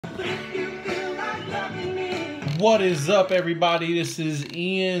What is up, everybody? This is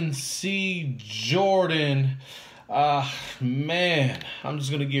NC Jordan. Man, I'm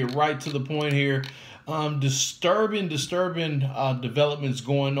just gonna get right to the point here. Disturbing developments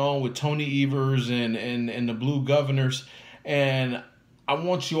going on with Tony Evers and the Blue Governors, and I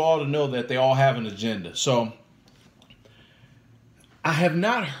want you all to know that they all have an agenda. So I have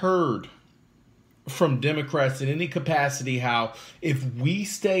not heard from Democrats in any capacity how, if we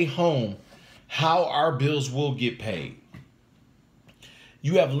stay home, how our bills will get paid.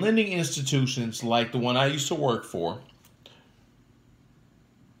 You have lending institutions like the one I used to work for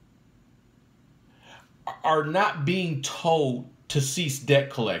are not being told to cease debt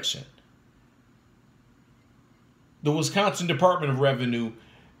collection. The Wisconsin Department of Revenue,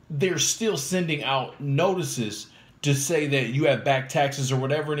 they're still sending out notices to say that you have back taxes or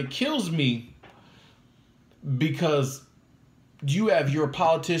whatever, and it kills me because you have your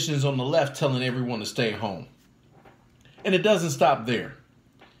politicians on the left telling everyone to stay home. And it doesn't stop there.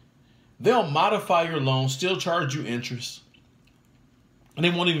 They'll modify your loan, still charge you interest. And they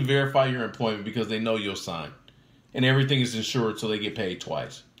won't even verify your employment because they know you'll sign. And everything is insured so they get paid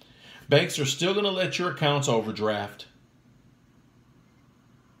twice. Banks are still going to let your accounts overdraft.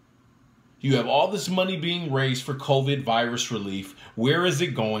 You have all this money being raised for COVID virus relief. Where is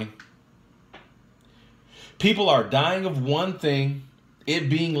it going? People are dying of one thing, it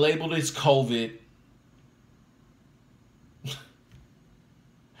being labeled as COVID.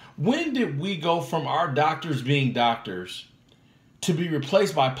 When did we go from our doctors being doctors to be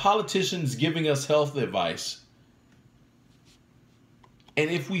replaced by politicians giving us health advice?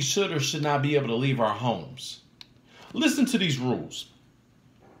 And if we should or should not be able to leave our homes. Listen to these rules.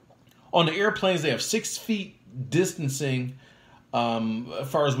 On the airplanes, they have 6 feet distancing as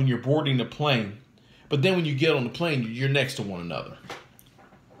far as when you're boarding the plane. But then when you get on the plane, you're next to one another.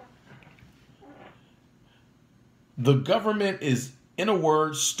 The government is, in a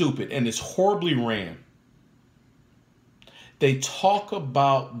word, stupid, and it's horribly ran. They talk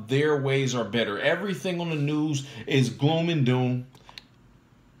about their ways are better. Everything on the news is gloom and doom.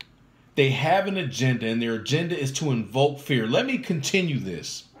 They have an agenda, and their agenda is to invoke fear. Let me continue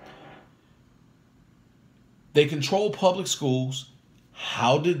this. They control public schools.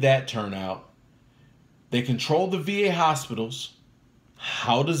 How did that turn out? They control the VA hospitals.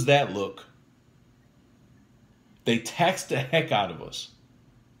 How does that look? They tax the heck out of us.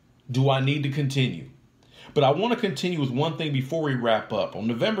 Do I need to continue? But I want to continue with one thing before we wrap up. On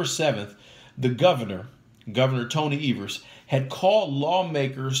November 7th, the Governor Tony Evers, had called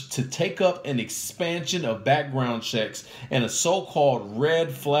lawmakers to take up an expansion of background checks and a so-called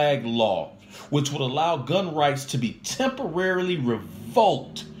red flag law, which would allow gun rights to be temporarily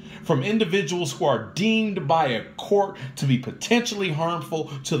revoked from individuals who are deemed by a court to be potentially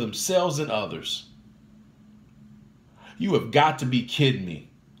harmful to themselves and others. You have got to be kidding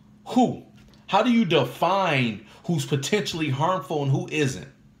me. Who? How do you define who's potentially harmful and who isn't?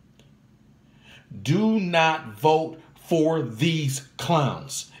 Do not vote for these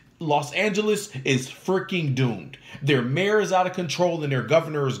clowns. Los Angeles is freaking doomed. Their mayor is out of control and their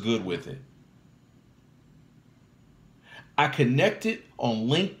governor is good with it. I connected on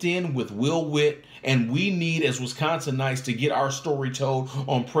LinkedIn with Will Witt, and we need, as Wisconsinites, to get our story told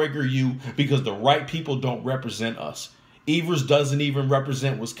on PragerU because the right people don't represent us. Evers doesn't even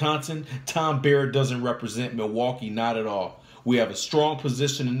represent Wisconsin. Tom Barrett doesn't represent Milwaukee, not at all. We have a strong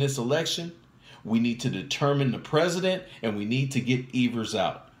position in this election. We need to determine the president, and we need to get Evers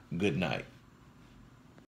out. Good night.